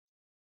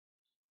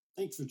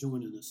Thanks for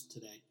joining us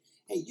today.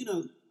 Hey,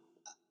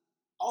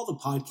 all the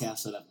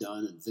podcasts that I've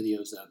done and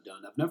videos that I've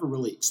done, I've never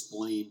really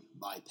explained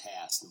my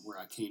past and where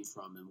I came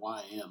from and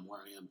why I am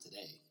where I am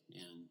today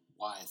and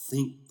why I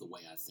think the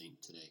way I think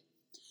today.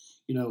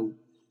 You know,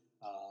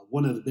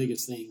 One of the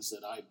biggest things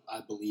that I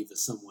believe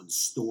is someone's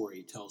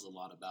story tells a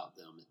lot about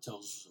them. It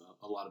tells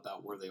a lot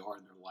about where they are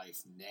in their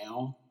life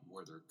now,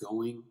 where they're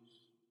going,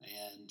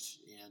 and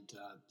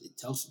it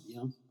tells,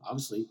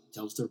 obviously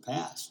tells their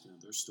past.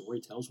 Their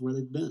story tells where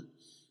they've been.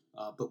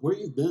 But where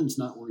you've been is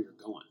not where you're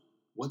going.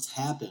 What's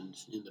happened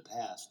in the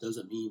past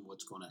doesn't mean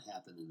what's going to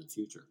happen in the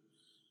future.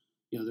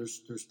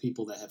 There's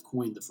people that have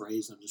coined the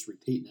phrase. I'm just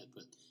repeating it,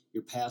 but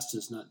your past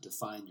does not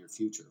define your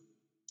future,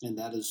 and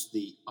that is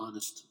the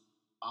honest,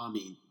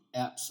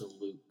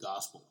 absolute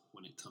gospel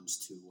when it comes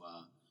to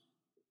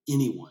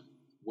anyone.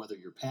 Whether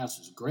your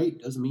past is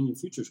great doesn't mean your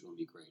future is going to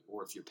be great,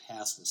 or if your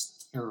past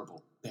was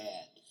terrible,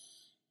 bad,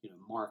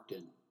 marked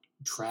in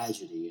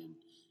tragedy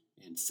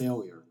and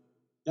failure,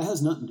 that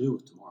has nothing to do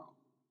with tomorrow.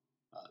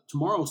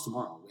 Tomorrow is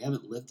tomorrow. We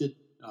haven't lived it.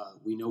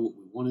 We know what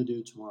we want to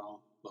do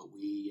tomorrow, but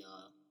we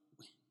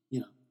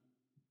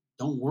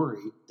don't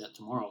worry that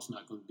tomorrow's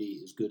not going to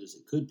be as good as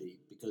it could be,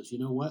 because you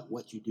know what?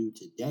 What you do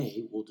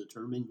today will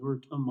determine your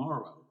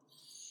tomorrow.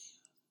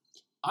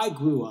 I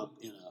grew up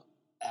in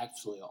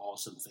actually an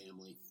awesome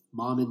family.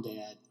 Mom and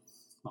dad.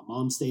 My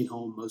mom stayed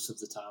home most of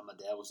the time. My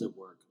dad was at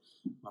work.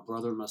 My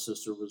brother and my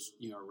sister was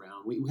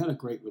around. We had a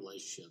great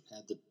relationship.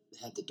 Had the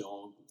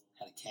dog.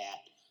 Had a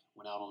cat.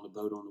 Went out on the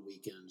boat on the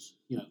weekends.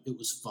 It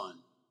was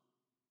fun.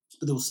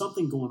 But there was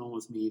something going on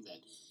with me that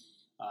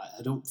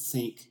I don't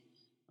think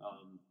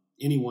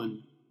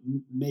anyone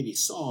maybe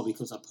saw,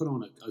 because I put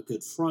on a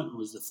good front,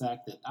 was the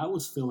fact that I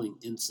was feeling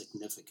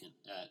insignificant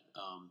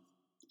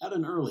at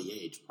an early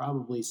age,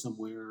 probably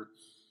somewhere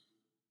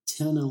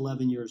 10,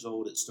 11 years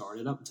old it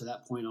started. Up to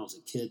that point, I was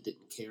a kid,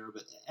 didn't care.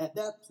 But at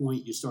that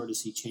point, you start to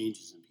see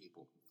changes in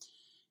people.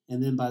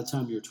 And then by the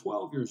time you're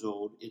 12 years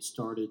old, it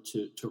started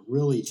to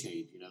really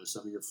change.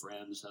 Some of your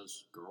friends have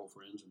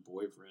girlfriends or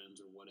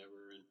boyfriends or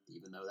whatever. And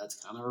even though that's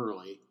kind of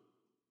early,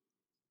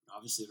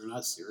 obviously they're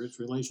not serious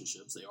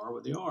relationships. They are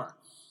what they are.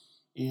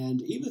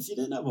 And even if you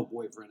didn't have a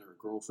boyfriend or a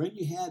girlfriend,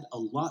 you had a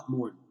lot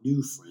more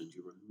new friends.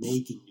 You were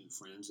making new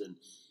friends. And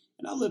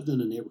I lived in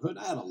a neighborhood.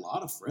 I had a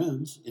lot of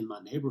friends in my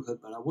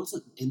neighborhood, but I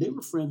wasn't, and they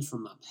were friends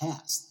from my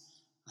past.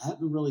 I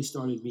hadn't really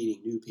started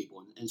meeting new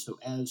people. And so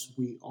as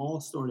we all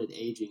started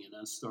aging and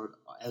as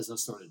I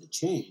started to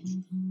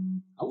change,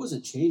 I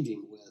wasn't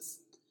changing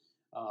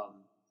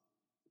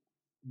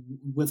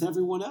with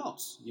everyone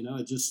else.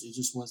 It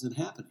just wasn't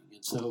happening.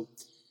 And so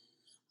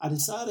I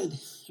decided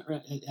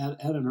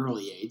at an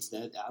early age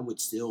that I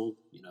would still,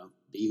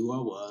 be who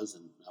I was,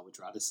 and I would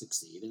try to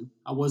succeed. And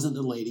I wasn't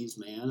the ladies'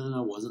 man, and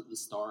I wasn't the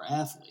star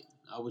athlete.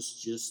 I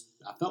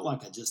felt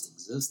like I just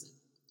existed.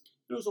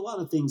 There was a lot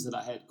of things that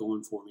I had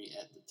going for me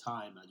at the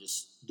time. I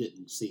just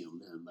didn't see them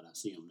then, but I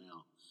see them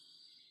now.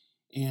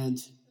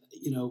 And,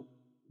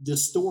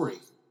 this story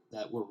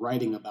that we're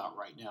writing about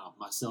right now,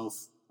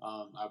 myself,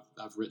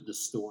 I've written this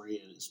story,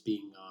 and it's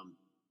being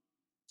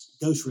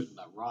ghostwritten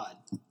by Rod.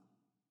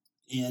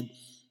 And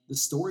the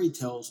story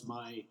tells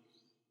my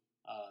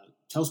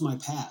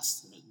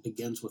past, and it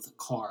begins with a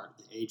car at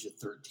the age of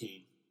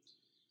 13.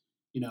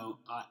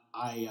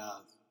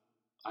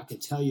 I can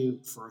tell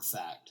you for a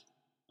fact,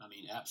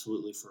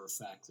 absolutely for a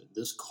fact, that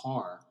this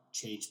car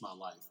changed my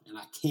life. And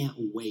I can't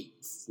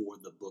wait for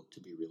the book to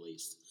be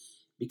released,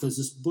 because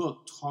this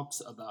book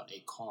talks about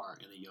a car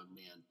and a young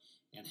man,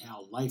 and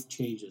how life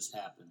changes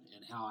happen,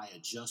 and how I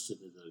adjusted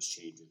to those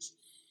changes,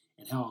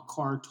 and how a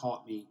car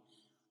taught me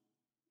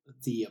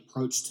the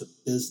approach to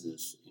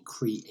business and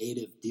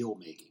creative deal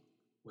making,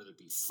 whether it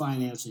be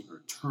financing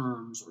or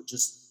terms or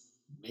just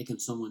making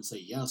someone say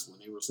yes when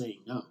they were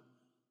saying no.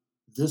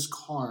 This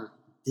car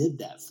did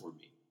that for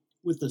me,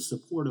 with the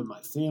support of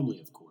my family,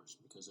 of course,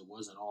 because it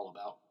wasn't all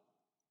about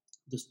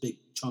this big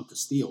chunk of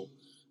steel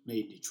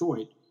made in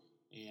Detroit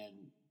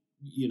and,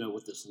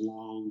 with this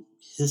long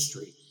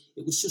history.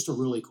 It was just a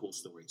really cool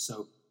story.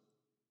 So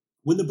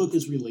when the book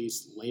is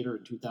released later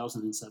in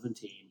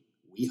 2017,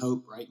 we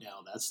hope right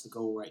now, that's the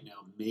goal right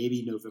now,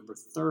 maybe November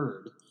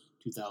 3rd,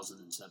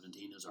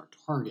 2017 is our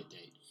target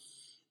date,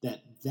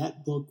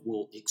 that book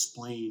will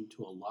explain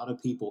to a lot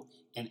of people,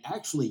 and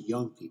actually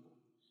young people.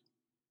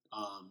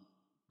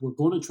 We're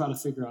going to try to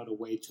figure out a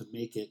way to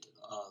make it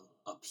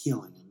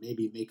appealing, and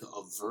maybe make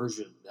a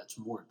version that's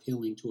more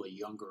appealing to a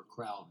younger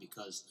crowd,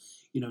 because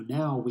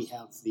now we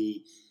have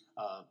you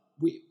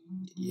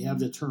have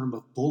the term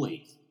of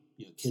bullying,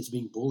 kids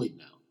being bullied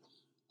now.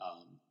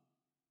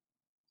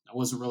 I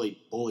wasn't really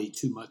bullied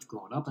too much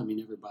growing up.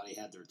 Everybody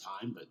had their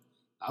time, but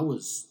I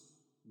was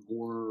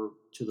more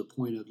to the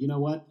point of,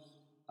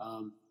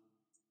 I'm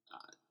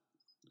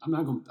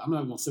not going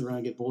to sit around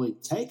and get bullied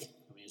and take it.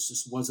 It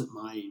just wasn't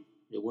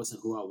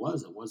who I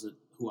was. It wasn't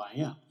who I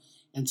am.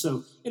 And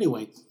so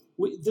anyway,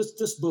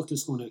 this book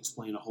is going to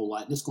explain a whole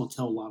lot, and it's going to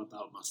tell a lot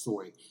about my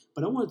story.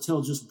 But I want to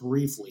tell just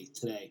briefly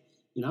today,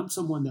 I'm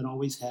someone that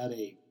always had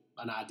a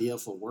an idea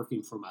for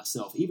working for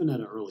myself, even at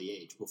an early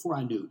age. Before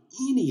I knew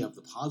any of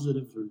the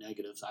positives or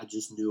negatives, I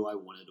just knew I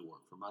wanted to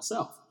work for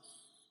myself.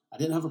 I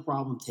didn't have a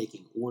problem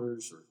taking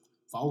orders or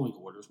following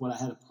orders. What I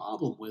had a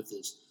problem with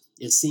is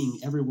seeing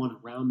everyone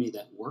around me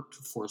that worked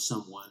for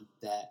someone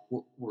that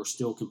were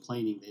still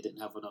complaining they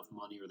didn't have enough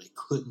money or they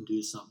couldn't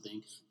do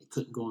something. They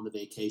couldn't go on the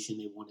vacation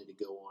they wanted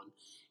to go on.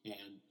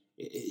 And,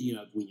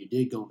 when you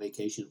did go on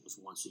vacation, it was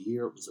once a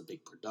year. It was a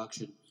big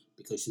production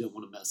because you didn't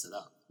want to mess it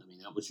up. I mean,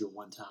 that was your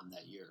one time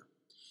that year.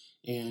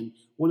 And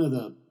one of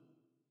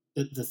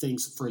the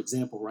things, for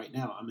example, right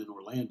now, I'm in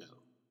Orlando,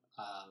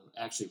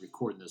 actually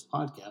recording this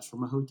podcast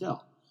from a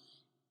hotel.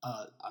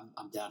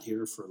 I'm down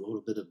here for a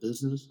little bit of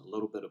business, a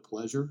little bit of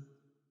pleasure,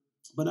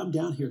 but I'm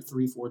down here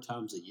 3-4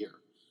 times a year.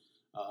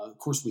 Of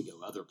course, we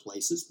go other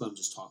places, but I'm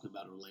just talking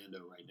about Orlando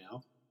right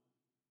now,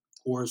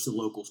 or as the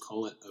locals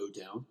call it,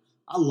 O-Town.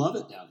 I love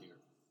it down here.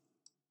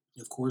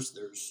 Of course,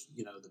 there's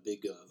the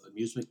big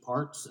amusement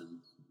parks and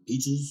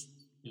beaches.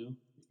 If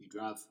you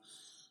drive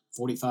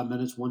 45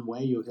 minutes one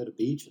way, you'll hit a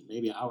beach, and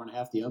maybe an hour and a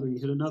half the other, you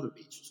hit another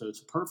beach. So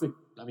it's perfect.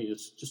 I mean,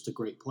 it's just a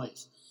great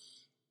place.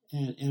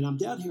 And I'm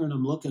down here and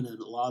I'm looking at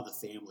a lot of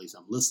the families.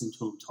 I'm listening to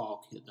them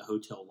talk in the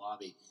hotel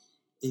lobby.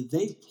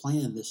 They've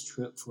planned this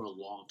trip for a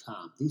long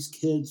time. These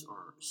kids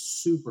are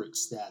super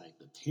ecstatic.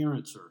 The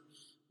parents are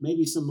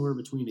maybe somewhere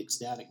between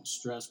ecstatic and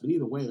stressed, but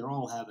either way, they're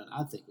all having,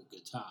 I think, a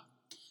good time.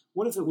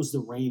 What if it was the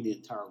rain the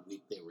entire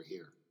week they were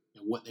here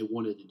and what they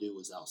wanted to do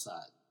was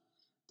outside?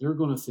 They're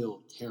going to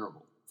feel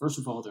terrible. First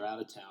of all, they're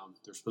out of town.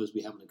 They're supposed to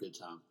be having a good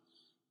time.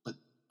 But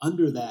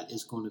under that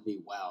is going to be,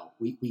 wow,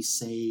 we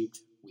saved,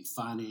 we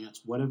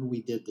financed, whatever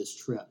we did this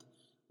trip.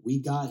 We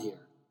got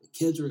here. The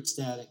kids are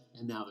ecstatic,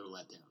 and now they're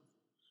let down.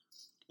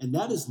 And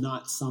that is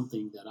not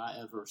something that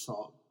I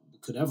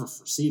could ever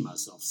foresee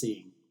myself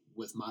seeing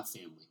with my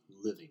family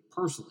living.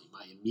 Personally,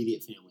 my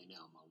immediate family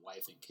now, my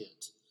wife and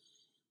kids.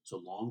 So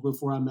long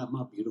before I met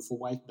my beautiful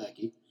wife,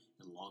 Becky,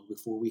 and long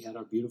before we had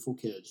our beautiful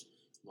kids,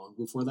 long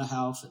before the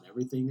house and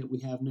everything that we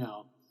have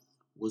now,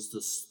 was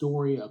the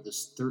story of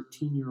this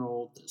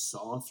 13-year-old that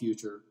saw a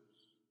future.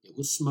 It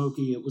was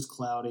smoky, it was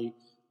cloudy,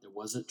 there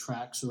wasn't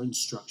tracks or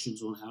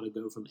instructions on how to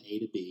go from A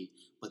to B,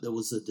 but there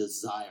was a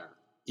desire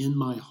in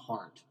my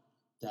heart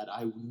that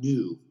I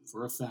knew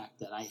for a fact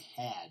that I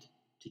had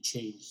to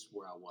change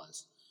where I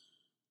was.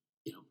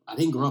 I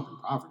didn't grow up in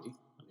poverty.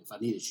 I mean, if I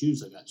needed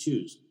shoes, I got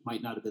shoes.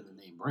 Might not have been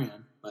the name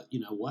brand, but you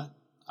know what?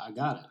 I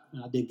got it.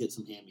 And I did get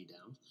some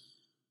hand-me-downs.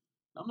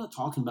 I'm not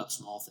talking about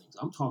small things.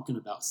 I'm talking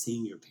about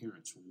seeing your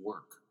parents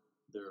work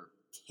their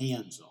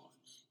hands off,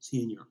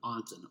 seeing your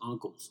aunts and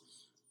uncles,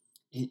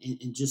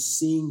 and just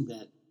seeing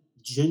that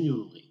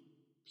genuinely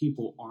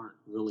people aren't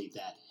really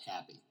that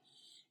happy.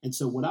 And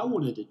so what I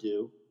wanted to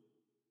do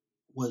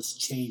was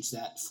change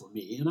that for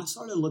me. And I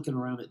started looking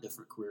around at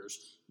different careers.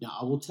 Now,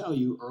 I will tell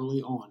you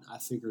early on, I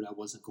figured I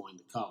wasn't going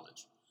to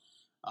college.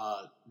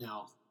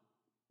 Now,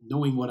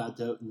 knowing what I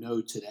don't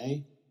know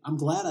today, I'm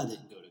glad I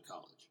didn't go to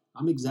college.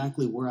 I'm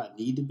exactly where I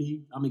need to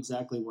be. I'm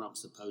exactly where I'm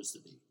supposed to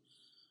be.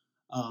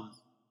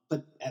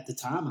 But at the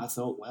time, I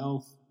felt,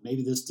 well,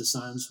 maybe this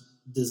decides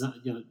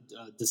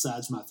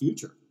my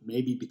future.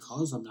 Maybe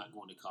because I'm not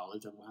going to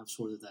college, I'm going to have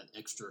sort of that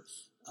extra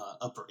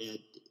upper ed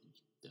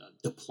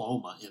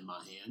diploma in my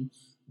hand.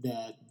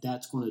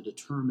 That's going to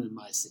determine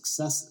my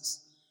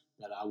successes.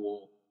 That I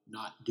will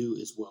not do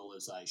as well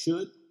as I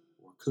should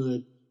or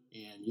could.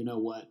 And you know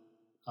what?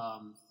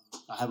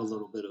 I have a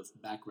little bit of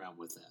background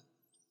with that.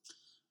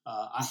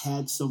 I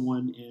had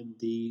someone in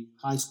the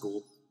high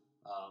school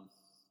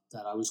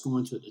that I was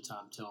going to at the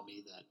time tell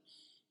me that,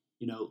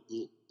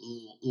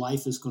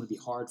 life is going to be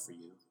hard for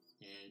you,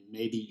 and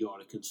maybe you ought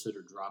to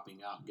consider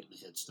dropping out and getting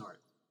a head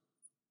start.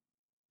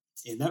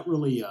 And that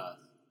really,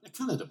 that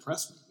kind of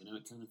depressed me. I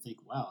kind of think,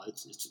 wow,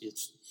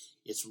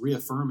 it's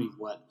reaffirming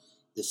what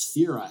this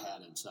fear I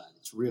had inside.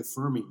 It's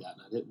reaffirming that,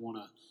 and I didn't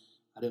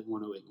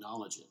want to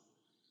acknowledge it.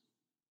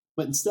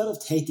 But instead of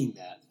taking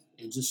that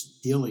and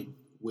just dealing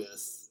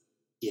with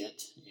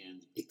it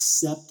and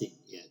accepting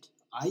it,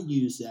 I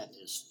use that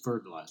as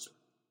fertilizer,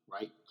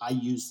 right? I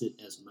used it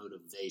as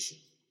motivation.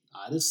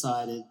 I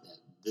decided that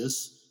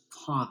this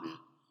comment,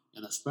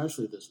 and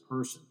especially this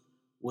person,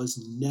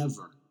 was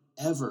never,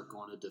 ever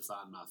going to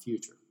define my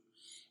future.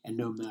 And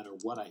no matter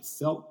what I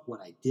felt, what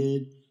I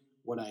did,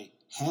 what I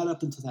had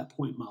up until that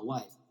point in my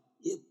life,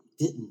 it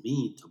didn't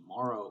mean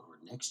tomorrow or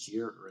next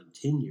year or in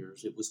 10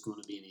 years it was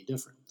going to be any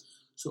different.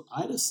 So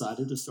I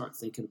decided to start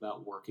thinking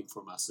about working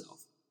for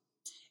myself.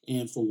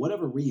 And for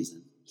whatever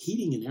reason,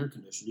 heating and air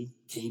conditioning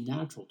came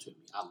natural to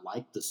me. I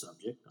liked the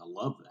subject. I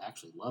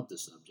actually loved the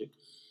subject.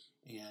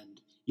 And,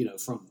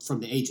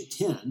 from the age of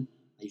 10,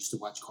 I used to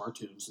watch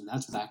cartoons, and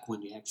that's back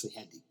when you actually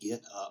had to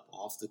get up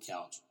off the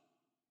couch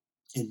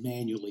and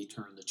manually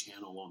turn the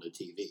channel on the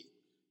TV.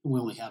 And we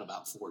only had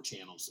about 4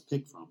 channels to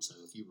pick from, so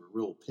if you were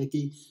real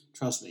picky,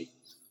 trust me,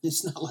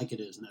 it's not like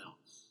it is now.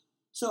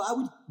 So I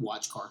would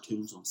watch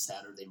cartoons on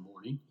Saturday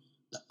morning,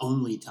 the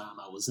only time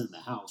I was in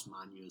the house,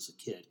 mind you, as a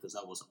kid, because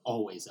I was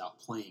always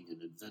out playing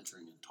and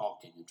adventuring and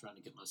talking and trying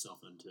to get myself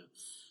into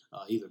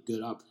either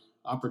good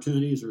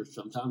opportunities, or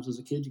sometimes as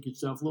a kid you get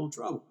yourself in a little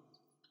trouble.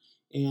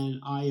 And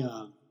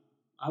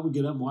I would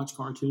get up and watch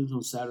cartoons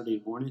on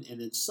Saturday morning,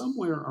 and then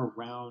somewhere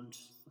around,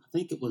 I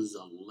think it was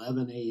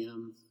 11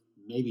 a.m.,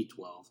 maybe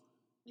 12.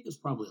 I think it was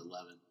probably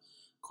 11.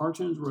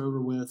 Cartoons were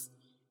over with,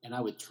 and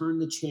I would turn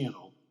the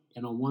channel,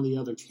 and on one of the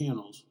other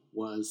channels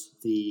was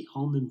the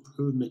home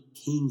improvement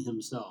king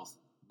himself,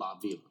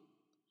 Bob Vila.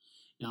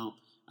 Now,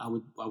 I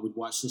would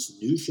watch this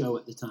new show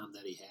at the time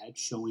that he had,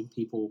 showing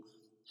people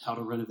how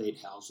to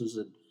renovate houses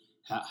and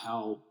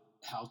how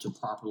to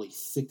properly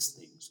fix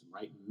things,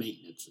 right?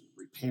 Maintenance and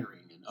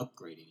repairing and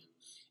upgrading it.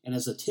 And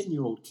as a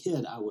 10-year-old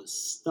kid, I was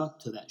stuck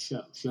to that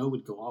show. Show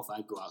would go off,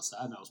 I'd go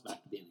outside, and I was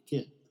back to being a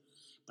kid.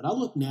 But I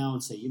look now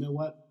and say, you know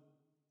what?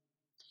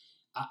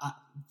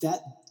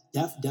 That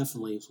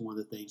definitely is one of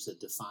the things that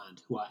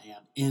defined who I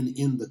am, and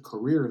in the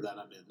career that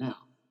I'm in now,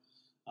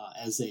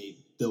 as a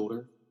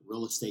builder,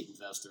 real estate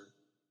investor,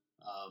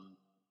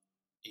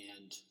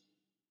 and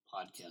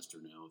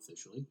podcaster now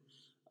officially.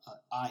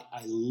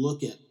 I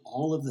look at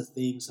all of the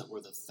things that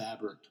were the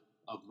fabric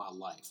of my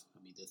life.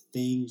 I mean, the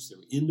things, they're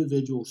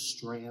individual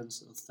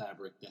strands of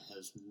fabric that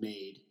has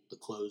made the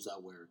clothes I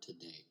wear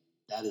today.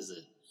 That is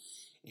it.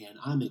 And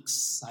I'm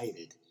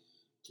excited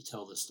to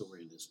tell this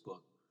story in this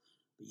book.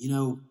 But you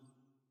know,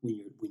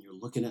 when you're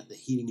looking at the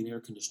heating and air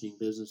conditioning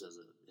business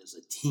as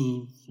a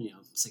teen,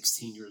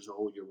 16 years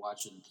old, you're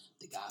watching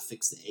the guy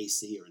fix the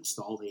AC or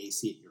install the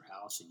AC at your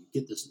house, and you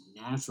get this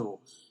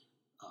natural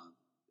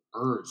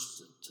urge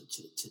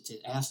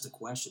to ask the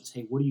questions.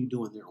 Hey, what are you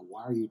doing there?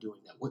 Why are you doing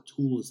that? What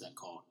tool is that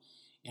called?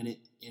 And it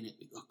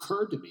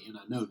occurred to me, and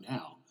I know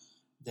now,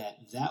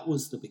 that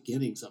was the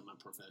beginnings of my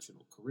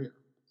professional career.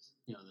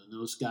 The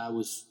nose guy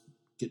was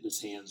getting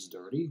his hands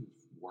dirty,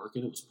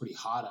 working. It was pretty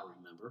hot, I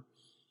remember.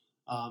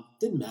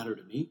 Didn't matter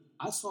to me.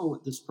 I saw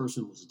what this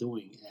person was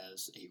doing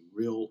as a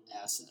real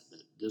asset,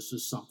 that this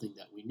is something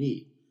that we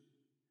need.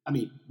 I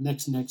mean,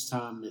 next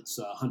time it's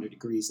 100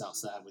 degrees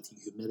outside with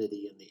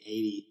humidity in the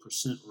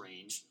 80%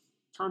 range,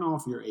 turn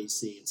off your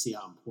AC and see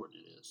how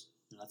important it is.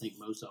 And I think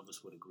most of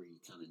us would agree you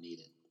kind of need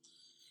it.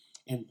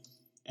 And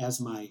as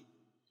my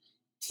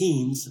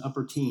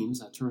upper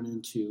teens, I turned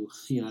into,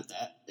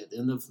 at the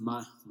end of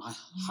my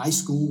high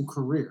school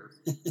career,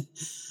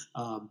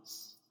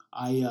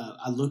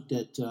 I looked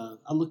at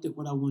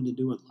what I wanted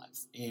to do in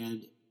life,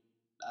 and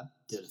I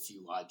did a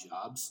few odd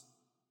jobs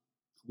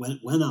when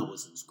I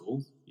was in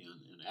school.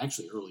 And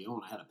actually early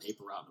on, I had a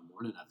paper route in the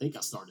morning. I think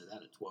I started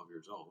that at 12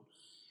 years old.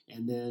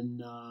 And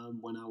then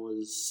when I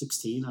was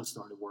 16, I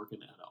started working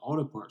at an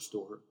auto parts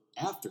store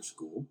after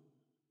school.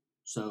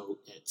 So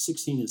at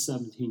 16 and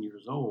 17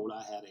 years old,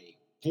 I had a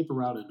paper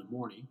route in the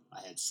morning, I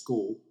had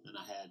school, and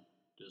I had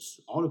this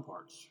auto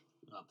parts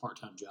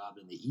part-time job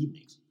in the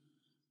evenings.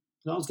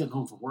 So I was getting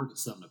home from work at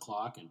 7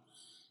 o'clock and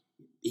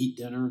eat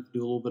dinner,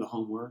 do a little bit of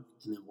homework,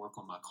 and then work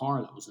on my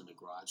car that was in the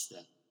garage.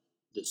 That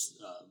this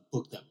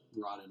book that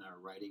Rod and I are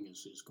writing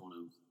is going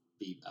to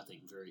be, I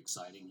think, very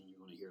exciting, and you're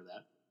going to hear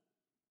that.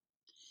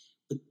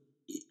 But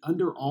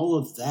under all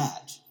of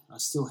that, I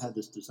still had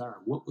this desire.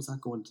 What was I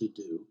going to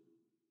do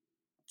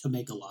to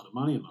make a lot of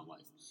money in my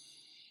life?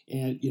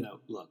 And,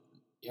 look,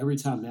 every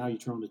time now you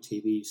turn on the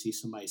TV, you see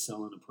somebody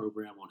selling a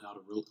program on how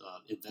to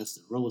invest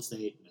in real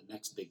estate and the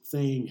next big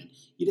thing, and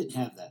you didn't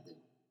have that then.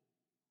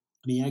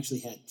 I mean, you actually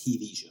had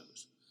TV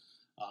shows.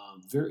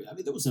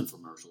 There was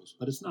infomercials,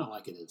 but it's not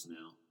like it is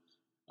now.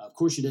 Of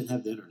course, you didn't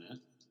have the internet.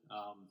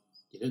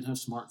 You didn't have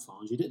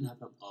smartphones. You didn't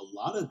have a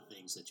lot of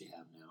things that you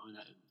have now.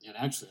 And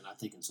I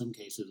think in some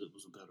cases it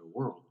was a better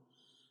world.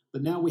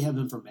 But now we have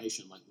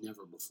information like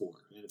never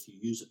before. And if you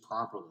use it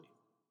properly,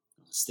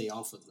 stay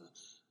off of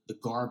the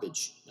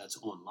garbage that's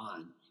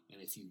online.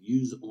 And if you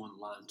use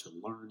online to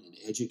learn and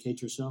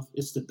educate yourself,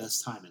 it's the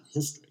best time in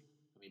history.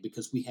 I mean,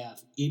 because we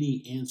have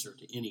any answer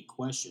to any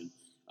question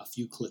a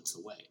few clicks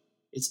away.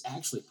 It's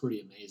actually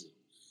pretty amazing.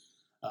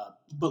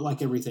 But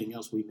like everything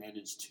else, we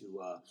managed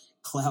to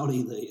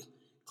cloudy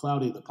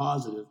the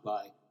positive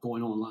by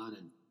going online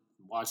and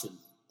watching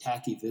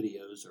tacky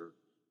videos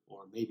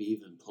or maybe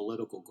even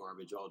political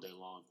garbage all day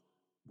long.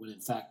 When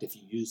in fact, if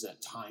you use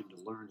that time to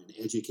learn and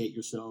educate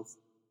yourself,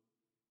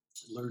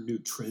 learn new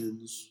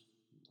trends,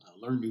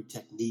 learn new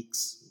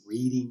techniques,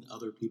 reading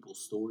other people's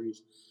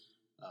stories,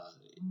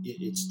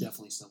 it's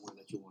definitely somewhere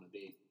that you want to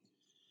be.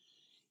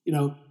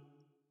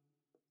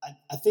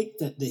 I think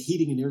that the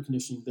heating and air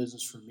conditioning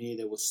business for me,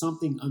 there was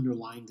something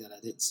underlying that I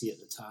didn't see at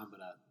the time,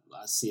 but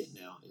I see it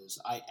now, is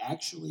I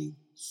actually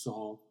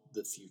saw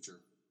the future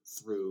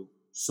through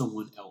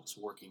someone else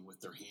working with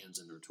their hands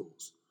and their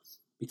tools.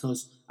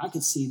 Because I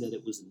could see that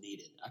it was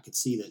needed. I could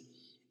see that,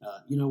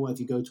 if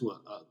you go to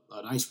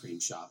an ice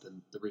cream shop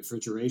and the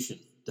refrigeration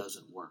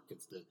doesn't work,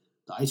 if the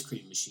ice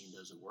cream machine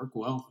doesn't work,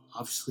 well,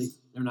 obviously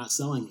they're not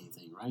selling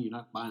anything, right? You're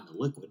not buying the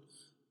liquid.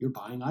 You're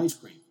buying ice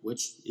cream,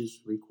 which is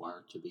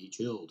required to be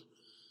chilled.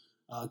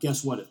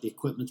 Guess what? If the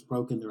equipment's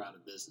broken, they're out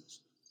of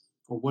business.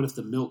 Or what if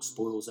the milk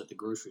spoils at the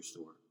grocery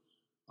store?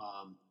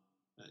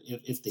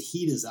 If the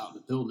heat is out in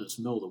the building, it's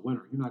the middle of the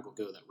winter, you're not going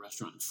to go to that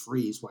restaurant and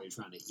freeze while you're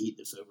trying to eat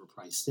this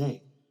overpriced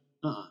steak.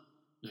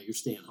 No, you're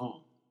staying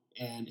home.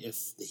 And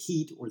if the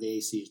heat or the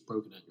AC is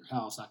broken at your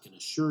house, I can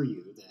assure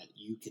you that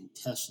you can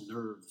test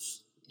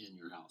nerves in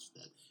your house,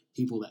 that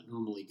people that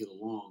normally get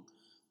along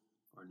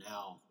are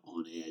now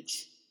on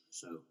edge.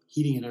 So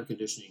heating and air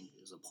conditioning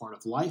is a part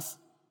of life.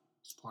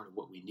 It's part of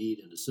what we need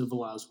in a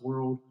civilized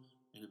world,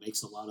 and it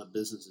makes a lot of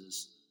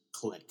businesses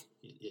click.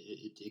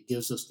 It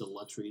gives us the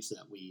luxuries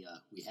that we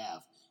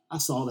have. I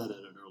saw that at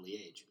an early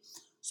age.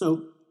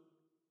 So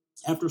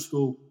after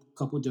school, a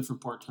couple of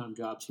different part-time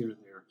jobs here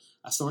and there.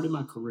 I started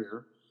my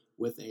career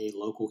with a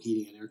local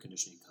heating and air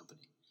conditioning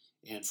company,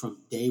 and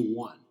from day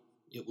one,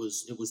 it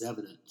was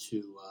evident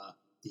to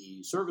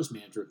the service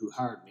manager who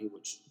hired me,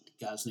 which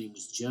the guy's name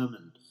was Jim,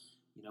 and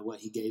you know what,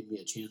 he gave me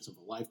a chance of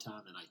a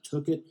lifetime, and I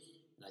took it,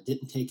 and I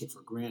didn't take it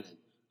for granted.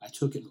 I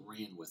took it and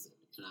ran with it,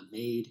 and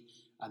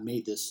I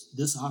made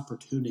this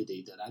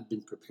opportunity that I'd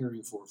been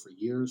preparing for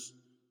years,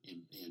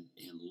 and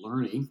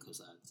learning,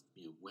 because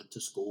I went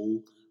to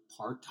school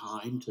part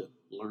time to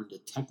learn the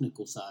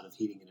technical side of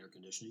heating and air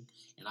conditioning,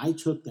 and I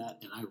took that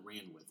and I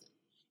ran with it.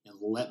 And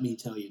let me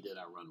tell you, did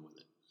I run with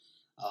it?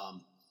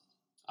 Um,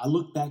 I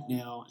look back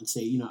now and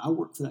say, I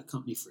worked for that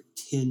company for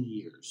 10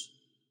 years,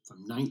 from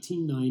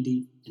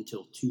 1990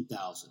 until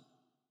 2000.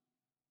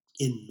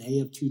 In May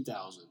of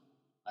 2000,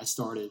 I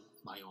started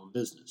my own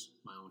business,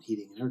 my own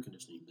heating and air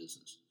conditioning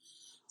business.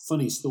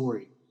 Funny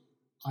story,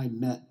 I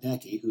met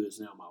Becky, who is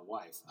now my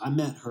wife. I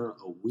met her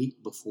a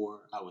week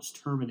before I was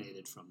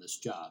terminated from this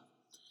job.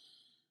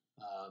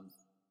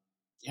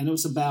 And it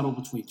was a battle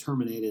between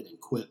terminated and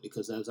quit,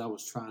 because as I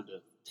was trying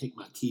to take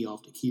my key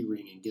off the key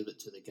ring and give it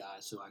to the guy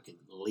so I could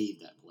leave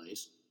that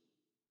place,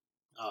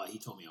 he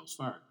told me I was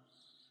fired.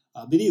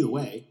 But either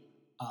way,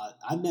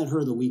 I met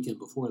her the weekend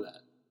before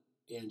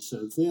that. And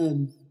so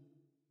then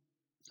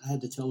I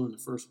had to tell her in the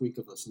first week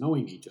of us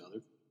knowing each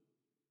other,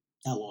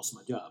 I lost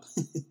my job.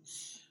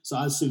 So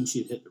I assumed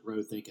she had hit the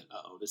road thinking,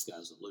 uh-oh, this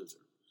guy's a loser.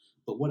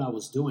 But what I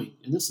was doing,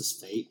 and this is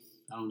fate.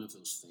 I don't know if it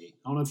was fate.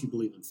 I don't know if you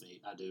believe in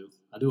fate. I do.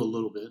 I do a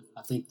little bit.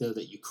 I think, though,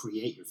 that you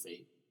create your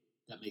fate.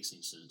 That makes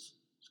any sense.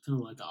 It's kind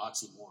of like an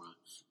oxymoron.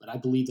 But I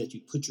believe that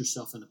you put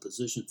yourself in a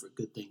position for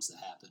good things to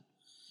happen.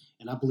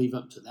 And I believe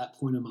up to that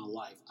point in my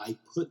life, I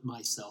put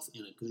myself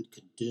in a good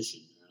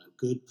condition, in a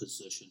good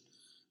position,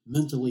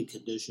 mentally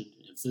conditioned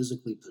and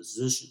physically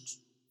positioned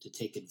to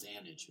take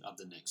advantage of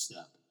the next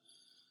step.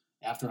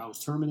 After I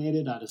was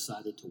terminated, I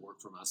decided to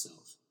work for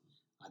myself.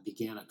 I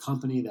began a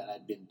company that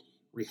I'd been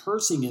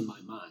rehearsing in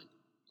my mind,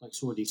 like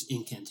sort of these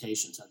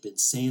incantations. I'd been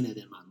saying it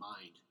in my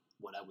mind,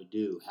 what I would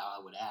do, how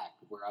I would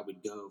act, where I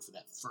would go for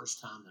that first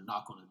time to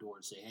knock on the door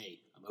and say, hey,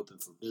 I'm open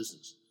for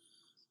business.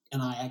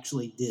 And I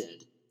actually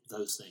did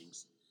those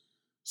things.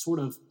 Sort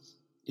of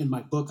in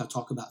my book, I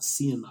talk about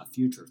seeing my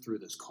future through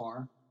this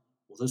car.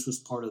 Well, this was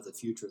part of the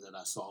future that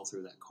I saw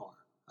through that car.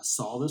 I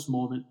saw this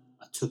moment.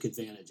 I took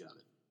advantage of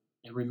it.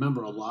 And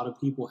remember, a lot of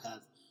people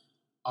have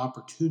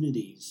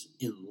opportunities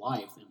in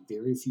life, and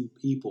very few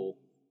people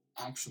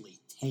actually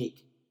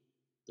take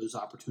those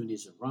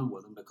opportunities and run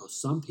with them, because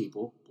some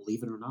people,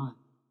 believe it or not,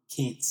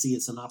 can't see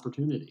it's an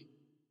opportunity.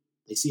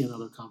 They see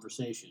another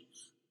conversation.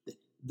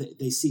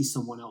 They see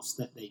someone else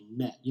that they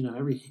met.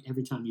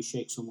 Every time you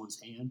shake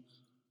someone's hand,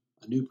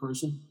 a new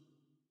person,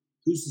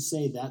 who's to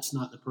say that's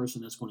not the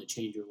person that's going to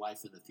change your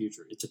life in the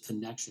future? It's a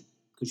connection,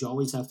 because you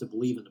always have to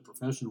believe in the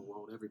professional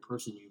world, every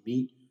person you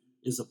meet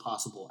is a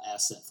possible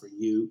asset for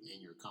you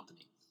and your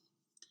company.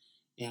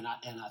 And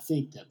I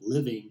think that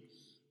living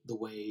the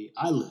way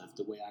I lived,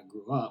 the way I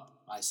grew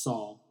up, I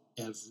saw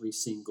every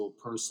single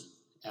person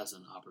as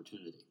an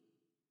opportunity.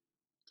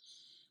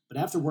 But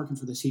after working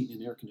for this heating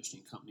and air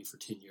conditioning company for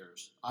 10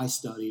 years, I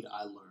studied,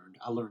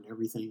 I learned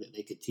everything that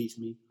they could teach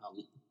me.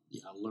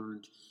 I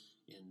learned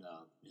in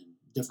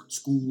different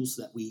schools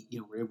that we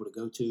were able to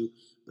go to,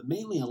 but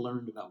mainly I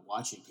learned about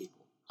watching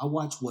people. I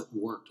watched what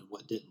worked and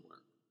what didn't work.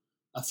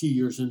 A few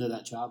years into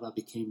that job, I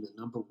became the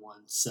number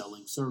one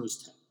selling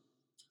service tech.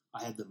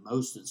 I had the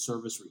most in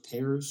service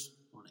repairs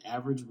on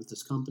average with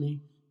this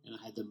company, and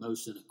I had the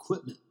most in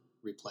equipment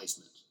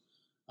replacement.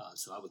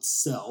 So I would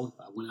sell,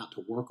 if I went out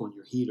to work on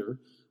your heater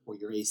or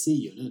your AC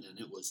unit, and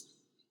it was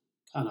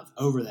kind of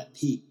over that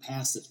peak,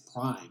 past its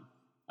prime,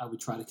 I would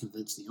try to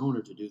convince the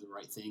owner to do the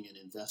right thing and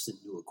invest in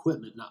new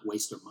equipment, not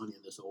waste their money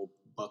in this old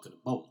bucket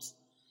of bolts.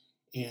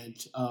 And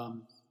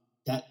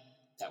that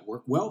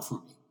worked well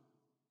for me.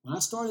 When I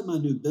started my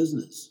new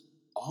business,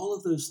 all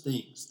of those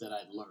things that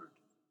I'd learned,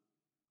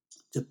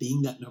 to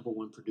being that number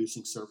one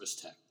producing service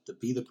tech, to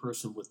be the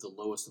person with the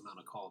lowest amount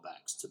of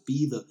callbacks, to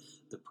be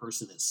the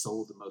person that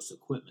sold the most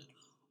equipment,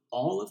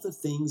 all of the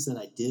things that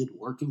I did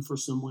working for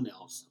someone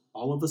else,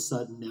 all of a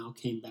sudden now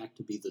came back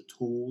to be the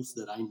tools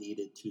that I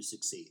needed to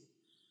succeed.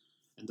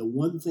 And the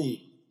one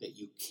thing that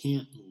you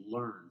can't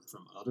learn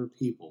from other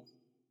people,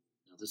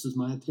 now this is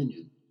my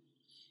opinion,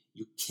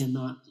 you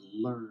cannot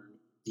learn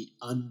the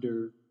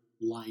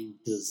underlying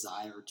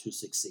desire to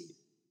succeed.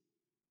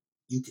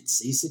 You can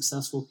see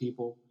successful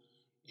people,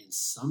 and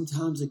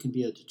sometimes it can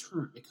be a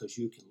deterrent, because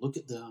you can look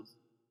at them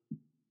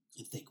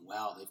and think,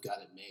 wow, they've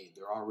got it made.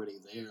 They're already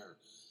there.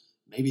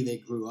 Maybe they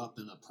grew up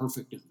in a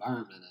perfect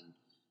environment, and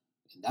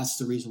And that's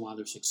the reason why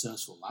they're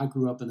successful. I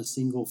grew up in a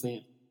single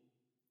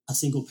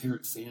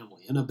parent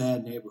family in a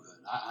bad neighborhood.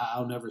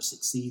 I'll never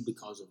succeed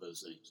because of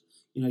those things.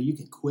 You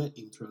can quit,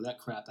 you can throw that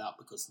crap out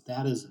because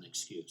that is an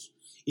excuse.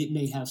 It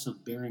may have some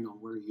bearing on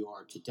where you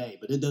are today,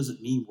 but it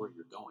doesn't mean where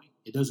you're going.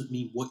 It doesn't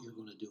mean what you're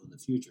going to do in the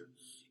future.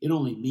 It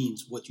only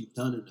means what you've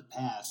done in the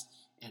past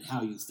and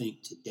how you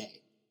think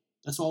today.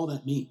 That's all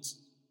that means.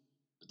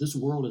 But this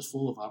world is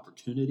full of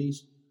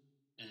opportunities.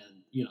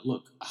 And,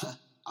 look,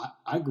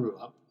 I grew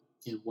up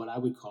in what I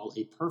would call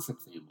a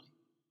perfect family.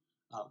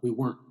 We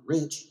weren't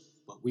rich,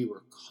 but we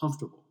were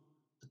comfortable.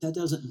 But that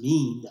doesn't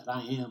mean that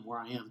I am where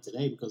I am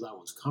today because I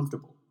was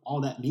comfortable.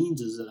 All that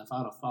means is that if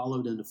I'd have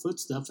followed in the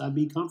footsteps, I'd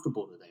be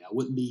comfortable today. I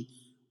wouldn't be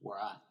where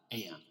I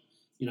am.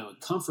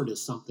 Comfort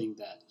is something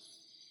that,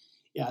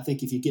 I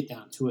think if you get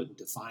down to it and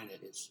define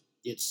it,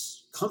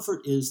 it's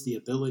comfort is the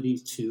ability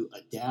to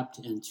adapt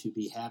and to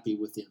be happy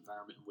with the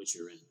environment in which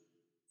you're in.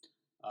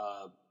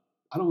 I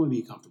don't want to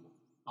be comfortable.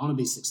 I want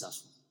to be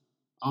successful.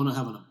 I want to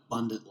have an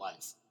abundant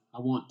life. I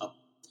want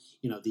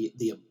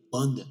the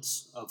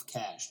abundance of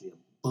cash, the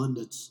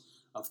abundance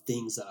of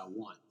things that I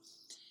want.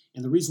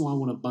 And the reason why I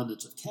want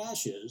abundance of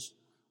cash is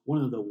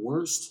one of the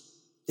worst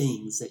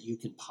things that you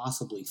can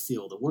possibly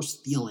feel, the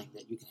worst feeling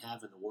that you can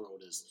have in the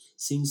world is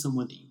seeing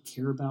someone that you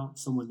care about,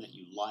 someone that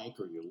you like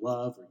or you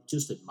love or you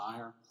just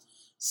admire,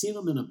 seeing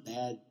them in a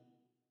bad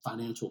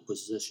financial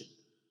position.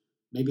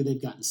 Maybe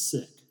they've gotten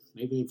sick.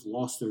 Maybe they've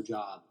lost their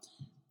job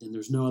and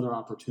there's no other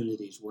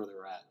opportunities where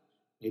they're at.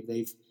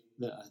 Maybe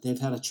they've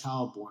had a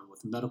child born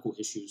with medical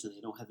issues and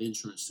they don't have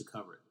insurance to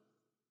cover it.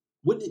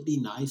 Wouldn't it be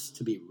nice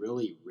to be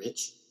really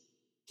rich,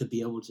 to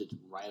be able to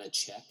write a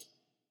check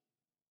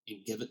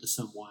and give it to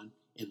someone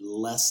and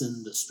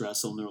lessen the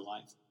stress on their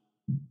life?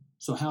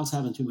 So how's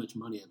having too much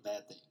money a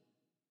bad thing?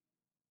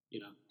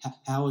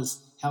 How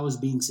is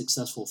being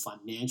successful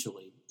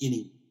financially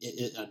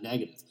a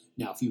negative?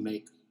 Now, if you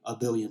make $1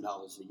 billion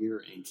a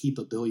year and keep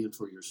 $1 billion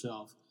for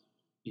yourself,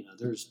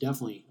 there's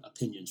definitely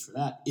opinions for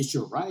that. It's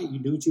your right. You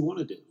do what you want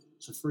to do.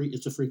 It's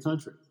a free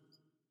country.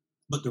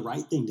 But the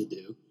right thing to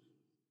do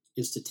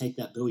is to take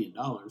that $1 billion,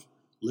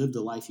 live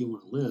the life you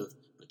want to live.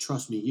 But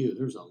trust me,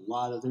 there's a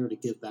lot of there to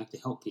give back to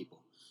help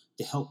people,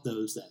 to help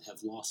those that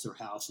have lost their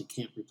house and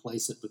can't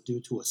replace it, but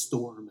due to a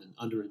storm and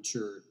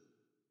underinsured,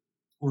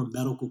 or a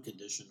medical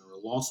condition, or a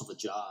loss of a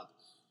job,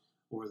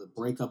 or the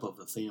breakup of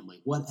a family,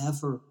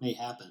 whatever may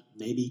happen.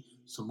 Maybe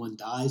someone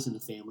dies in the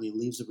family and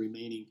leaves the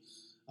remaining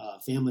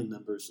family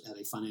members at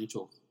a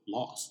financial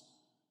loss.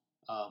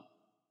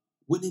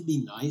 Wouldn't it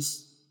be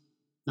nice?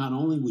 Not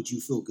only would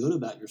you feel good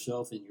about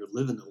yourself and you're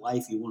living the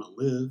life you want to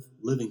live,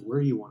 living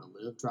where you want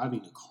to live,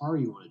 driving the car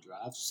you want to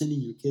drive,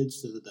 sending your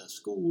kids to the best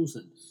schools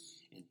and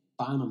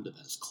buying them the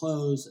best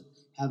clothes and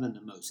having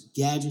the most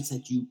gadgets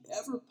that you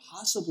ever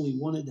possibly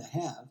wanted to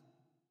have.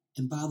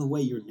 And by the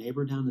way, your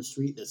neighbor down the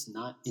street that's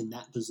not in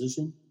that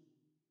position,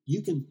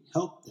 you can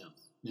help them.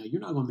 Now,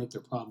 you're not going to make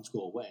their problems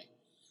go away,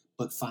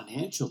 but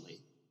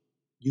financially,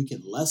 you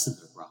can lessen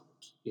their problems.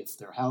 If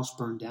their house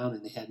burned down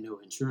and they had no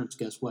insurance,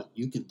 guess what?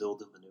 You can build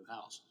them a new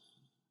house.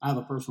 I have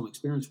a personal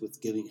experience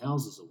with giving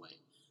houses away.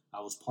 I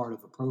was part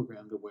of a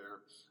program to where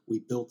we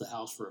built a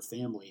house for a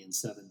family in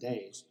 7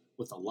 days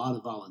with a lot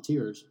of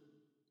volunteers,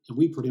 and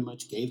we pretty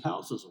much gave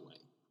houses away.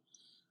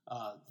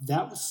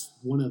 That was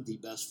one of the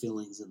best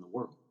feelings in the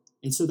world.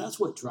 And so that's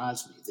what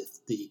drives me.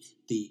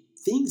 The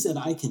things that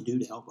I can do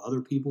to help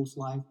other people's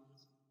life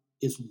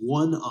is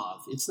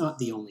it's not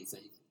the only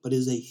thing, but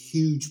is a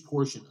huge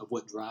portion of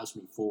what drives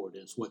me forward,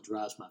 and it's what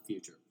drives my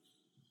future.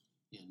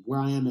 And where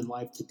I am in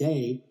life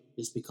today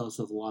is because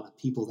of a lot of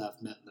people that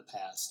I've met in the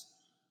past.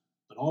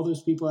 But all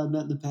those people I've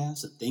met in the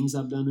past and things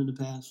I've done in the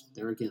past,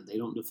 they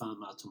don't define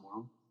my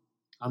tomorrow.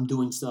 I'm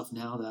doing stuff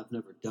now that I've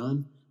never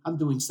done. I'm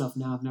doing stuff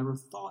now I've never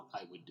thought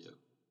I would do.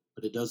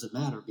 But it doesn't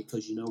matter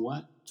because you know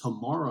what?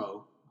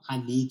 Tomorrow I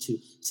need to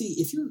see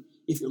if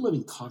you're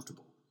living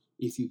comfortable,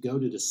 if you go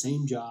to the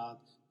same job,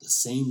 the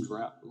same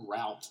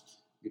route,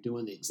 you're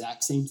doing the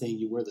exact same thing,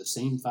 you wear the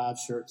same 5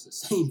 shirts, the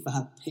same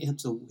 5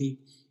 pants a week,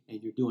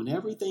 and you're doing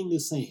everything the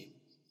same,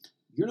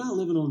 you're not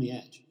living on the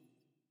edge.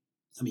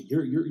 I mean,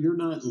 you're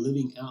not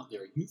living out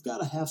there. You've got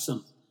to have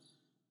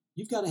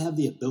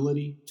the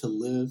ability to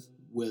live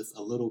with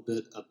a little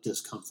bit of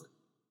discomfort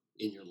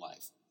in your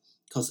life,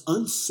 because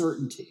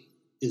uncertainty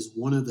is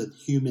one of the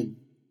human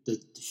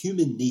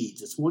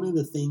needs. It's one of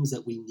the things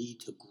that we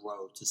need to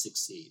grow to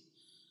succeed.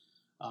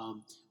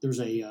 There's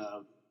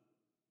a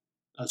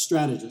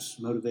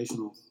strategist,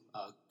 motivational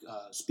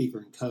speaker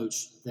and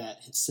coach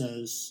that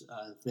says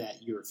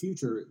that your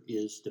future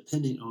is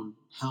dependent on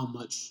how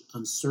much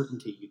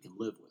uncertainty you can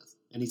live with.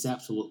 And he's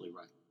absolutely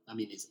right. I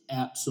mean, he's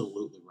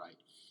absolutely right.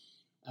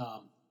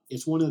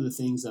 It's one of the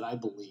things that I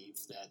believe,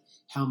 that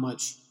how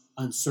much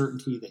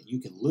uncertainty that you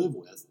can live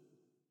with,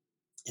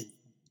 and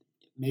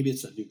maybe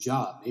it's a new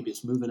job, maybe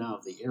it's moving out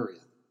of the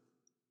area,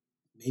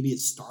 maybe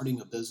it's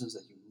starting a business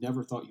that you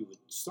never thought you would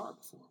start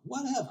before,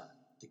 whatever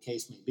the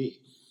case may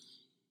be.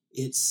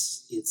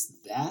 It's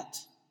that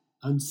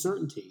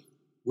uncertainty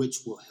which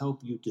will help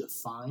you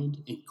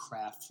define and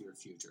craft your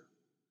future.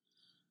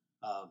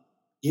 Uh,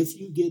 if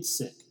you get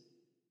sick,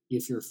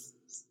 if you're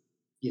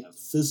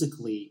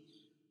physically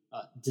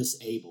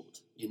disabled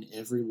in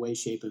every way,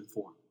 shape, and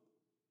form,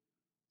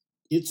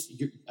 it's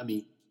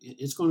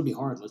going to be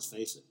hard. Let's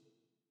face it.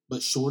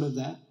 But short of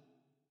that,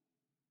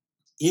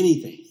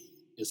 anything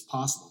is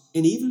possible.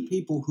 And even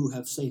people who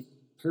have, say,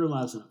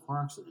 paralyzed in a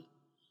car accident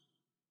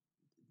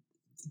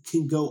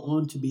can go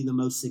on to be the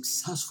most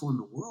successful in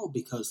the world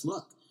because,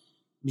 look,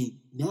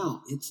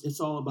 now it's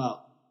all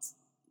about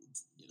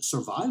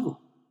survival.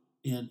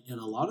 And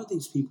a lot of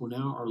these people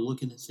now are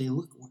looking and saying,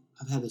 look,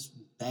 I've had this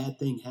bad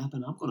thing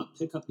happen. I'm going to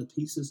pick up the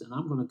pieces and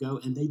I'm going to go.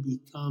 And they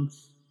become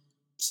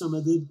some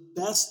of the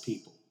best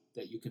people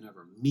that you can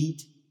ever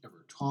meet,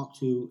 ever talk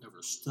to,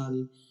 ever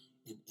study,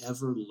 and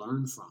ever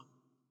learn from.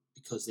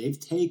 Because they've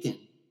taken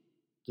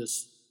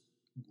this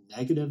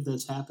negative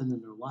that's happened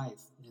in their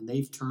life and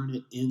they've turned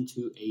it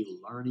into a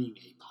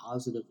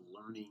positive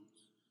learning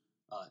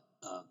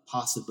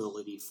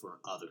possibility for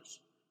others.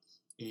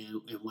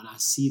 And when I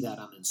see that,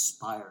 I'm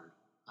inspired.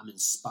 I'm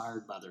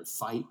inspired by their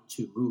fight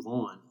to move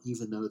on,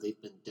 even though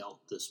they've been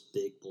dealt this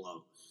big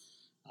blow.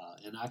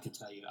 And I can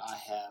tell you, I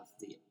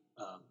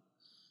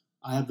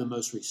have the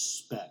most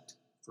respect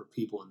for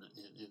people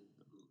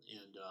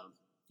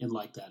and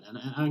like that. And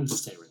I can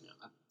just say right now,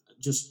 I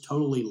just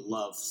totally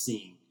love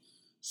seeing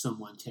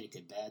someone take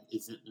a bad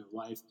event in their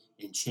life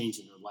and change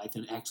in their life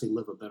and actually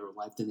live a better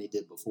life than they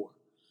did before.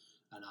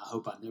 And I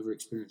hope I never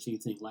experience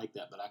anything like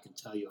that, but I can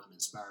tell you I'm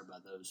inspired by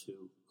those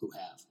who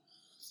have.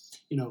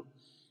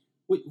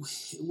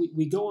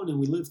 We go on and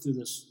we live through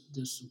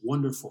this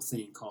wonderful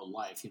thing called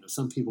life.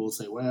 Some people will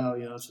say, well,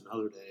 it's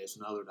another day, it's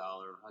another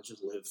dollar. I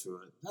just live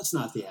through it. That's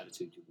not the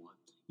attitude you want.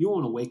 You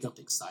want to wake up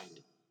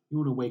excited. You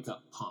want to wake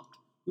up pumped.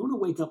 You want to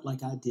wake up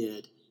like I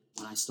did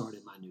when I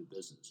started my new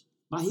business.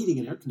 My heating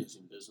and air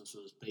conditioning business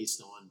was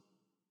based on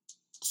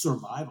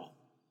survival.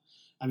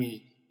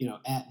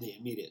 At the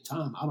immediate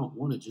time, I don't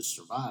want to just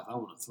survive. I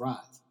want to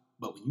thrive.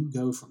 But when you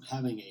go from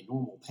having a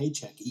normal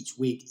paycheck each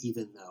week,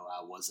 even though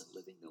I wasn't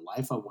living the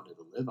life I wanted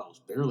to live, I was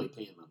barely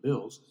paying my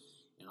bills,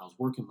 and I was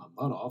working my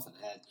butt off and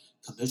had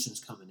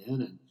commissions coming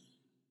in, and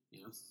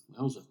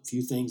there was a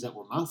few things that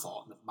were my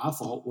fault. And my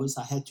fault was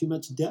I had too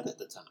much debt at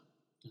the time.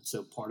 And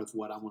so part of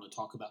what I want to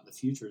talk about in the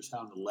future is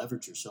how to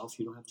leverage yourself so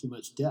you don't have too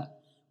much debt.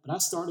 But I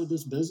started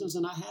this business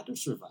and I had to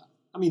survive.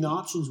 The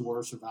options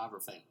were survive or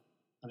fail.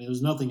 There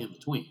was nothing in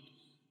between.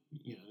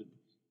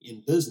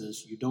 In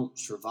business, you don't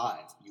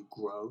survive. You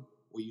grow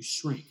or you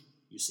shrink.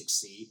 You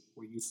succeed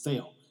or you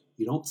fail.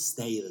 You don't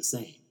stay the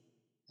same.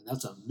 And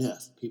that's a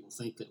myth. People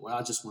think that, well,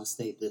 I just want to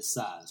stay this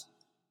size.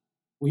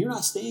 Well, you're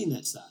not staying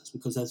that size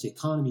because as the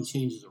economy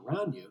changes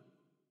around you,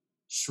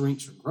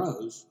 shrinks or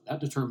grows, that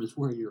determines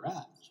where you're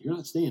at. So you're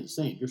not staying the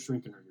same. You're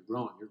shrinking or you're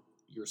growing.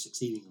 You're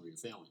succeeding or you're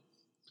failing.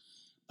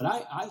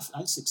 But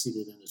I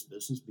succeeded in this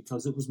business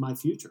because it was my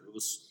future.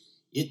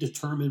 It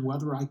determined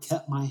whether I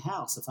kept my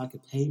house, if I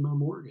could pay my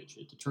mortgage.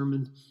 It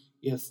determined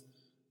if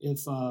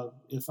I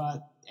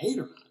ate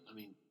or not.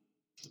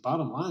 The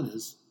bottom line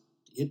is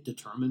it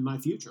determined my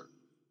future.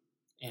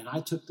 And I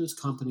took this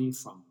company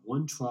from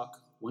one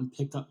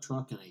pickup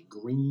truck and a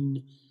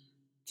green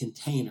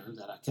container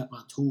that I kept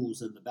my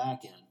tools in the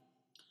back end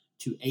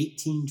to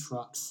 18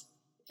 trucks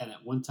and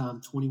at one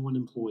time 21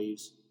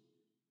 employees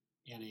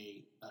and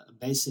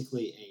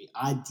basically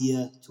a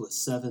idea to a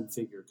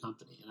 7-figure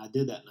company. And I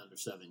did that in under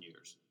 7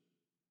 years.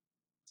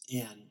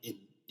 And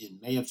in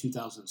May of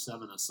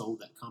 2007, I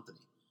sold that company.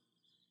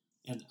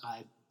 And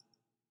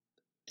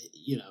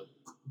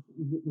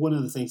one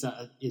of the things,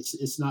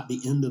 it's not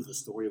the end of the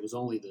story. It was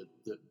only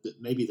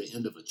maybe the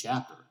end of a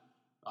chapter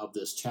of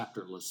this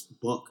chapterless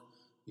book,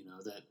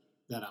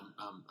 that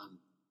I'm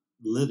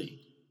living.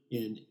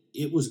 And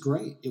it was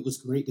great. It was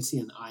great to see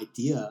an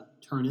idea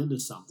turn into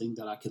something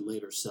that I could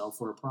later sell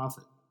for a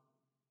profit.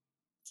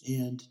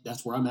 And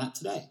that's where I'm at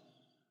today.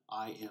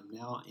 I am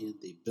now in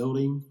the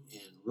building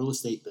and real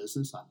estate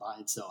business. I buy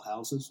and sell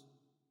houses.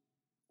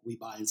 We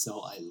buy and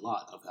sell a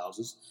lot of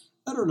houses,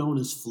 better known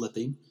as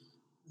flipping.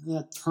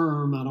 That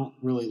term I don't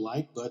really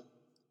like, but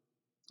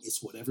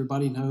it's what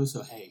everybody knows,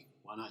 so hey,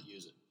 why not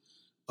use it?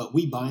 But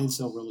we buy and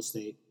sell real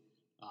estate.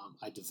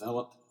 I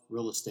develop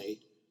real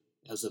estate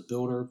as a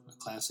builder, a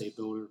Class A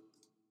builder.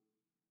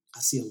 I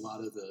see a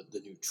lot of the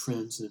new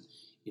trends and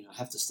I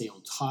have to stay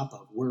on top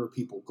of where are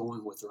people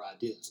going with their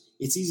ideas.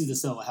 It's easy to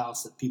sell a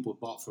house that people have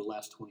bought for the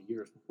last 20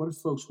 years. But what do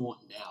folks want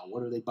now?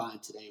 What are they buying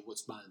today?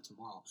 What's buying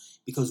tomorrow?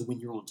 Because when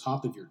you're on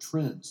top of your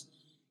trends,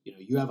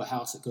 you have a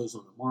house that goes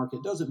on the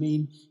market. Doesn't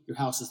mean your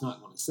house is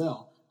not going to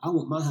sell. I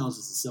want my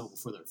houses to sell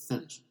before they're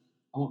finished.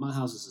 I want my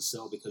houses to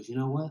sell because you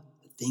know what?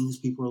 The things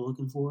people are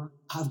looking for,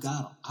 I've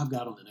got them. I've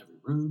got them in every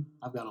room.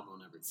 I've got them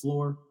on every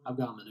floor. I've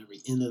got them in every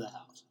end of the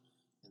house.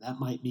 And that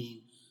might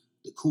mean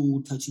the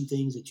cool, touchy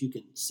things that you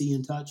can see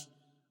and touch,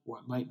 or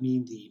it might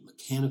mean the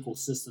mechanical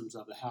systems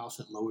of the house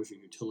that lowers your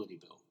utility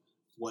bill.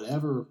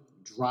 Whatever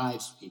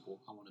drives people,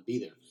 I want to be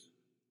there.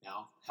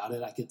 Now, how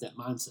did I get that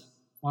mindset?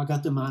 Well, I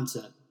got the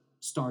mindset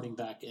starting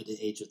back at the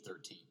age of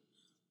 13,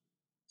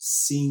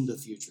 seeing the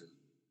future,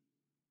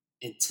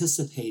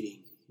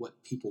 anticipating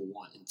what people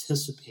want,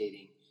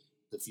 anticipating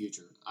the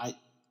future.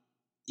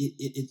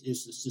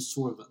 It's just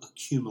sort of an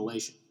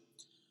accumulation.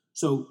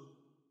 So,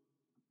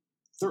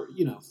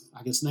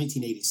 I guess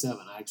 1987,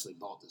 I actually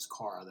bought this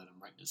car that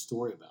I'm writing a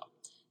story about.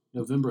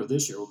 November of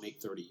this year will make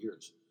 30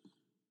 years.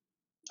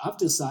 I've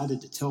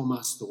decided to tell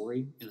my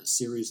story in a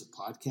series of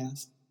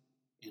podcasts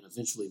and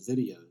eventually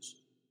videos.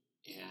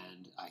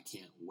 And I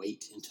can't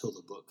wait until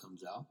the book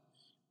comes out,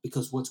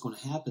 because what's going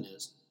to happen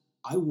is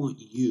I want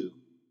you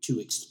to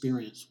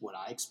experience what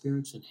I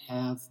experience and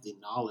have the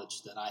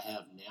knowledge that I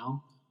have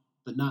now,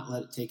 but not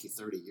let it take you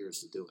 30 years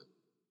to do it.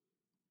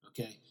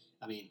 Okay?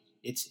 I mean,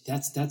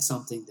 that's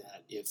something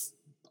that, if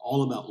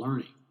all about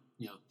learning,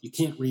 you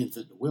can't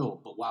reinvent the wheel,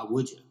 but why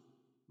would you?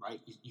 Right?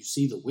 You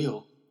see the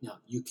wheel,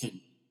 you can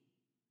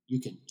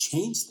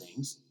change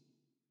things.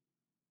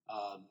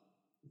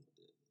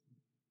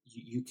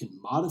 You can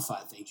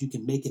modify things. You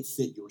can make it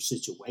fit your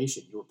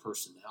situation, your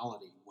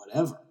personality,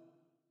 whatever.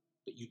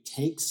 But you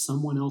take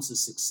someone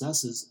else's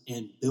successes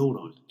and build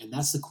on it. And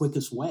that's the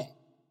quickest way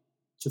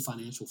to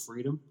financial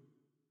freedom,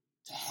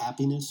 to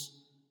happiness,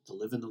 to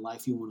living the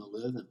life you want to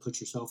live, and put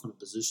yourself in a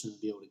position to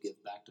be able to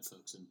give back to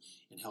folks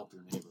and help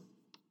your neighbor.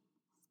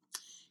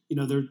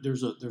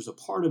 There's a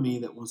part of me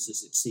that wants to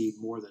succeed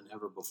more than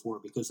ever before,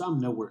 because I'm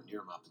nowhere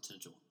near my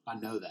potential. I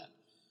know that.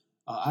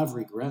 I have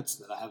regrets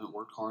that I haven't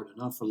worked hard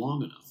enough for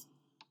long enough.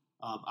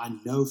 I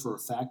know for a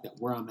fact that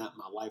where I'm at in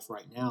my life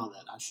right now,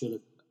 that I should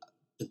have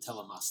been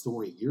telling my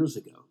story years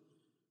ago.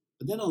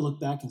 But then I look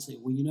back and say,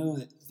 well,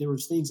 there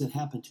was things that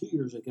happened 2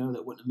 years ago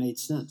that wouldn't have made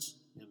sense.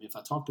 I mean, if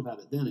I talked about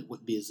it then, it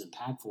wouldn't be as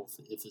impactful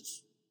if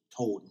it's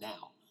told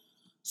now.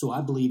 So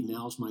I believe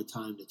now's my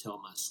time to tell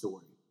my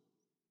story.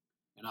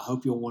 And I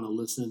hope you'll want to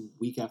listen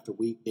week after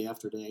week, day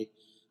after day.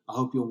 I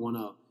hope you'll want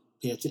to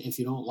pay attention. If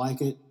you don't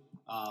like it,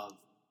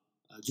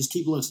 just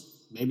keep listening.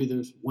 Maybe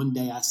there's one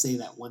day I say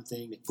that one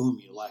thing that, boom,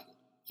 you like it.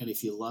 And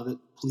if you love it,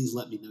 please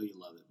let me know you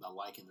love it by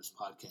liking this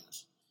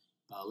podcast.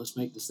 Let's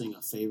make this thing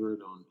a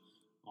favorite on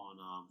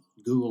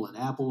Google and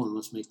Apple, and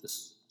let's make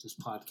this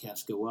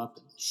podcast go up,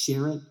 and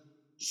share it.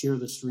 Share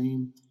the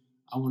stream.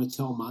 I want to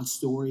tell my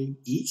story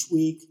each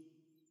week.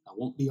 I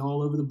won't be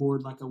all over the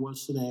board like I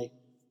was today,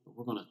 but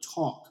we're going to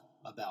talk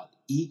about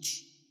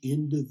each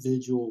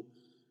individual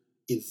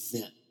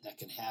event that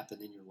can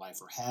happen in your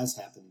life, or has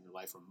happened in your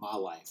life, or my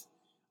life.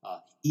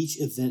 Each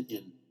event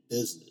in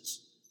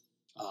business,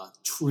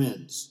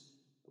 trends,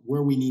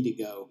 where we need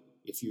to go.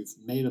 If you've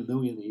made $1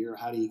 million a year,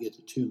 how do you get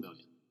to $2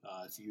 million?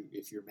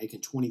 If you're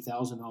making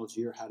 $20,000 a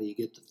year, how do you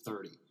get to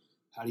 30?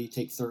 How do you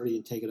take 30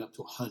 and take it up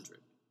to 100?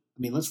 I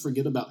mean, let's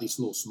forget about these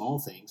little small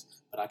things,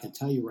 but I can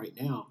tell you right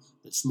now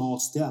that small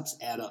steps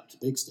add up to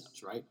big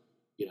steps, right?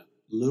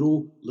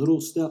 Little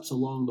steps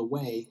along the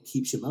way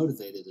keeps you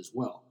motivated as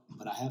well.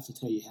 But I have to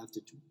tell you,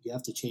 you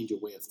have to change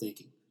your way of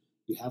thinking.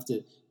 You have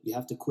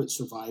to quit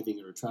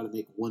surviving or try to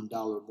make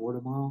 $1 more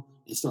tomorrow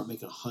and start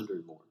making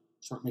 100 more.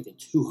 Start making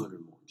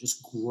 200 more.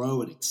 Just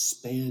grow and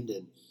expand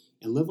and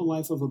live a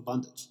life of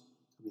abundance.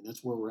 I mean,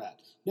 that's where we're at.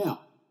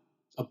 Now,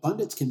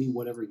 abundance can be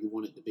whatever you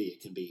want it to be.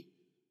 It can be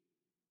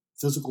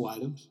physical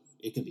items.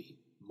 It can be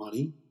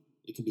money.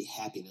 It can be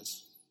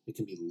happiness. It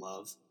can be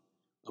love.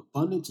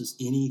 Abundance is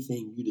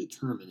anything you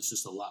determine. It's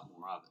just a lot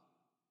more of it.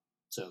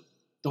 So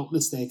don't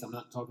mistake. I'm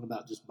not talking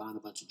about just buying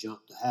a bunch of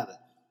junk to have it.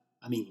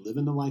 I mean,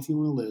 living the life you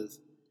want to live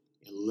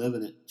and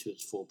living it to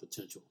its full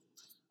potential.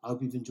 I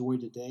hope you've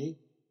enjoyed today,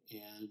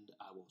 and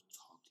I will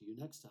talk to you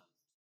next time.